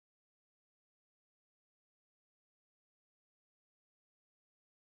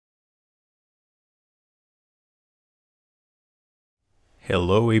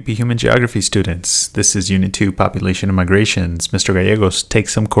Hello, AP Human Geography students. This is Unit 2, Population and Migrations. Mr. Gallegos, take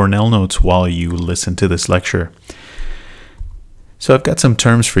some Cornell notes while you listen to this lecture. So I've got some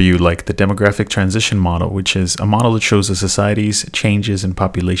terms for you, like the demographic transition model, which is a model that shows a society's changes in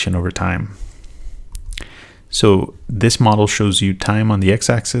population over time. So this model shows you time on the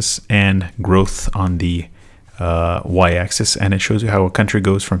x-axis and growth on the y-axis, and it shows you how a country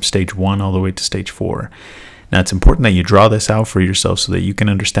goes from stage 1 all the way to stage 4. Now, it's important that you draw this out for yourself so that you can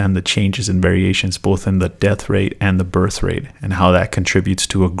understand the changes and variations both in the death rate and the birth rate and how that contributes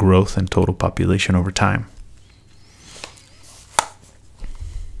to a growth in total population over time.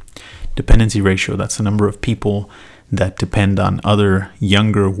 Dependency ratio, that's the number of people that depend on other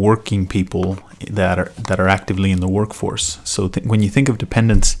younger working people that are actively in the workforce. So when you think of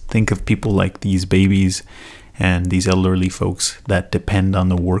dependence, think of people like these babies and these elderly folks that depend on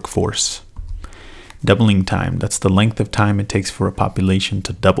the workforce. Doubling time, that's the length of time it takes for a population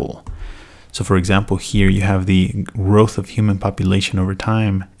to double. So for example, here you have the growth of human population over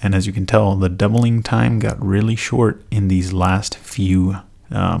time, and as you can tell, the doubling time got really short in these last few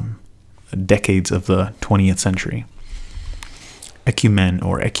decades of the 20th century. Ecumen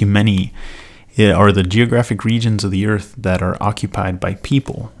or ecumeny are the geographic regions of the earth that are occupied by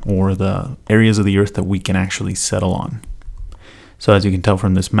people, or the areas of the earth that we can actually settle on. So as you can tell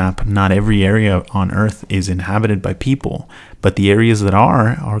from this map, not every area on Earth is inhabited by people, but the areas that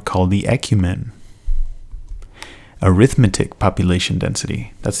are called the ecumen. Arithmetic population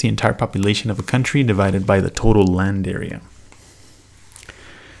density, that's the entire population of a country divided by the total land area.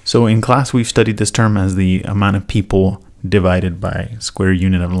 So in class, we've studied this term as the amount of people divided by square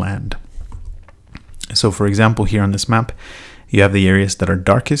unit of land. So for example, here on this map, you have the areas that are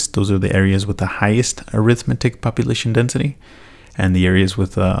darkest. Those are the areas with the highest arithmetic population density. And the areas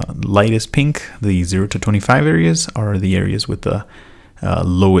with the lightest pink, the 0 to 25 areas, are the areas with the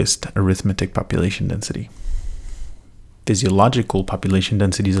lowest arithmetic population density. Physiological population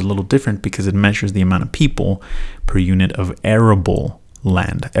density is a little different because it measures the amount of people per unit of arable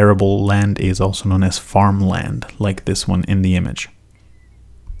land. Arable land is also known as farmland, like this one in the image.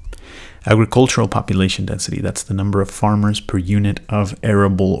 Agricultural population density, that's the number of farmers per unit of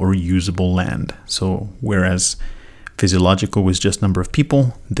arable or usable land. So whereas physiological was just number of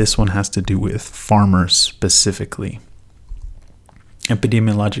people, this one has to do with farmers specifically.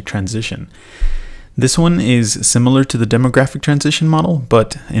 Epidemiologic transition. This one is similar to the demographic transition model,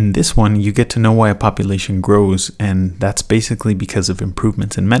 but in this one you get to know why a population grows, and that's basically because of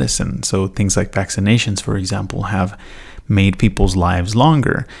improvements in medicine. So things like vaccinations, for example, have made people's lives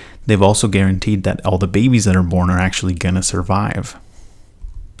longer. They've also guaranteed that all the babies that are born are actually going to survive.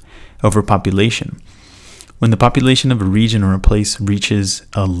 Overpopulation. When the population of a region or a place reaches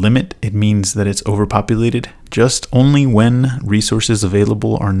a limit, it means that it's overpopulated just only when resources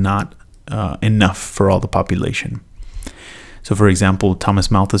available are not enough for all the population. So for example, Thomas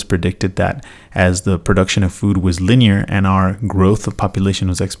Malthus predicted that as the production of food was linear and our growth of population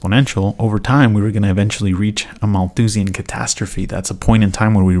was exponential, over time we were going to eventually reach a Malthusian catastrophe. That's a point in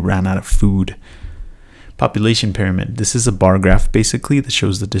time where we ran out of food. Population pyramid. This is a bar graph basically that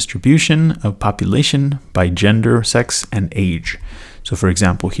shows the distribution of population by gender, sex, and age. So for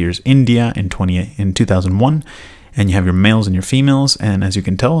example, here's India in 2001, and you have your males and your females, and as you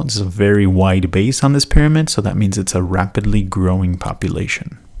can tell, it's a very wide base on this pyramid, so that means it's a rapidly growing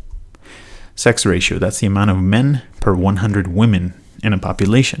population. Sex ratio, that's the amount of men per 100 women in a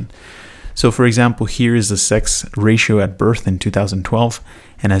population. So for example, here is the sex ratio at birth in 2012,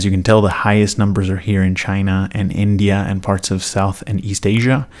 and as you can tell, the highest numbers are here in China and India and parts of South and East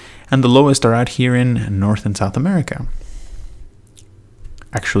Asia, and the lowest are out here in North and South America.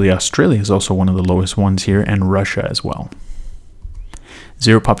 Actually, Australia is also one of the lowest ones here, and Russia as well.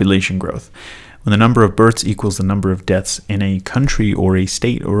 Zero population growth. When the number of births equals the number of deaths in a country or a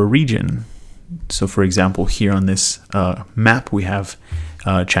state or a region. So for example, here on this map, we have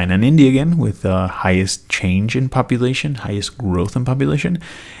China and India again with the highest change in population, highest growth in population.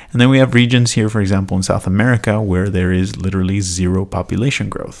 And then we have regions here, for example, in South America, where there is literally zero population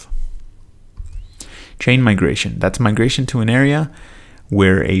growth. Chain migration, that's migration to an area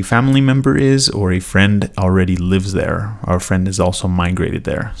where a family member is or a friend already lives there. Our friend is also migrated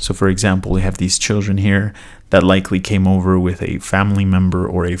there. So for example, we have these children here that likely came over with a family member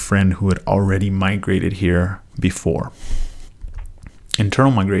or a friend who had already migrated here before.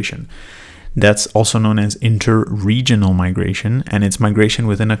 Internal migration. That's also known as interregional migration, and it's migration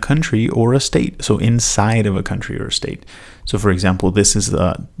within a country or a state, so inside of a country or a state. So for example, this is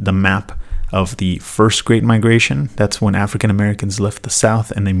the map of the first Great Migration. That's when African Americans left the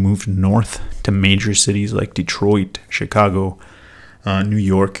South and they moved north to major cities like Detroit, Chicago, New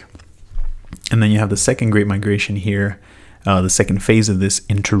York. And then you have the second Great Migration here, the second phase of this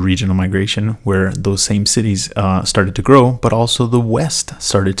interregional migration, where those same cities started to grow, but also the West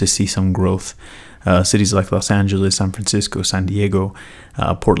started to see some growth. Cities like Los Angeles, San Francisco, San Diego,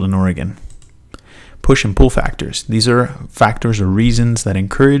 Portland, Oregon. Push and pull factors. These are factors or reasons that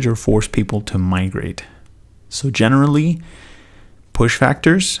encourage or force people to migrate. So generally, push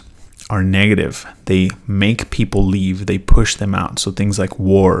factors are negative. They make people leave. They push them out. So things like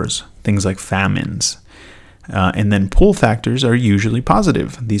wars, things like famines. And then pull factors are usually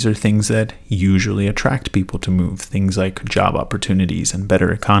positive. These are things that usually attract people to move. Things like job opportunities and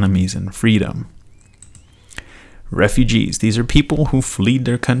better economies and freedom. Refugees. These are people who fled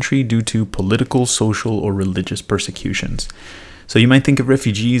their country due to political, social, or religious persecutions. So you might think of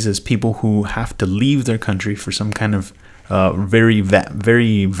refugees as people who have to leave their country for some kind of very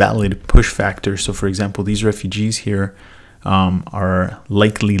valid push factor. So for example, these refugees here are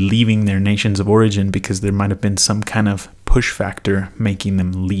likely leaving their nations of origin because there might have been some kind of push factor making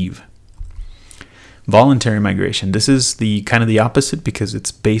them leave. Voluntary migration. This is the kind of the opposite because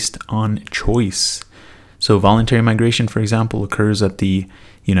it's based on choice. So voluntary migration, for example, occurs at the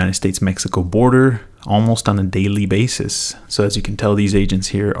United States-Mexico border almost on a daily basis. So as you can tell, these agents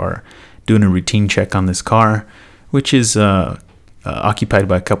here are doing a routine check on this car, which is occupied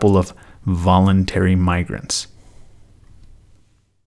by a couple of voluntary migrants.